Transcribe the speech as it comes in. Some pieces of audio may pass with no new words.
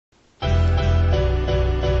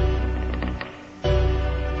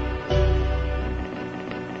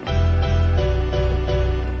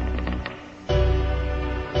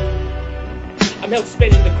I'm held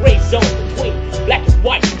suspended in the gray zone between black and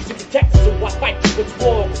white. To protect us, so I fight what's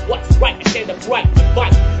wrong with what's right. I stand upright and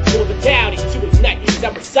fight for the totality to ignite. As I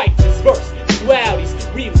recite this verse,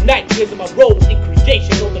 dualities reunite. Because of my role in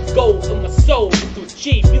creation, all the goals of my soul is to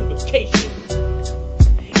achieve unification.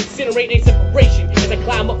 Incinerating separation as I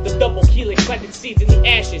climb up the double helix, planting seeds in the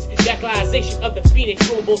ashes. The actualization of the phoenix,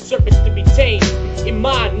 growing both serpents to be tamed. In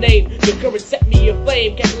my name, the current set me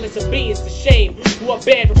aflame, casting lesser beings to shame, who are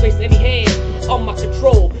banned from placing any hand on my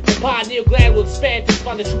control. The pineal gland will expand to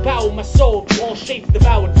find the true power of my soul. All shapes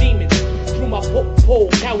devoured demons through my pole,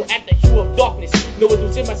 cower at the hue of darkness. No one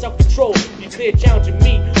who's in my self-control. Be clear, challenging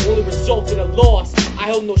me only results in a loss.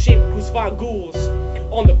 I hold no shame for crucifying ghouls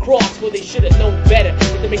on the cross, where they should have known better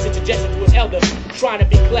than to make such a gesture to an elder, trying to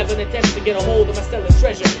be clever and attempts to get a hold of my stellar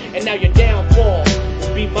treasure. And now your downfall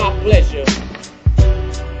will be my pleasure.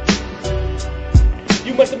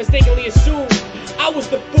 You must have mistakenly assumed I was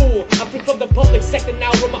the fool. I'm free from the public sector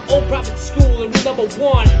now, run my own private school, and rule number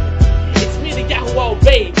one, it's me, the Yahoo I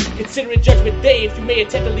obey. Consider it judgment day if you may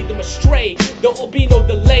attempt to lead them astray. There will be no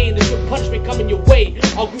delay, and there's no punishment coming your way.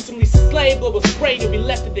 I'll gruesomely slay, blood will spray, you'll be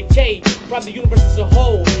left to decay. From the universe as a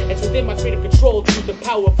whole, it's within my creative control to use the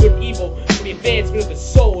power of good and evil for the advancement of the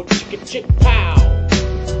soul. Chicka chick pow,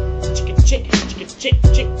 chicka chick, chicka chick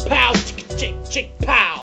chick pow, chicka chick chick pow.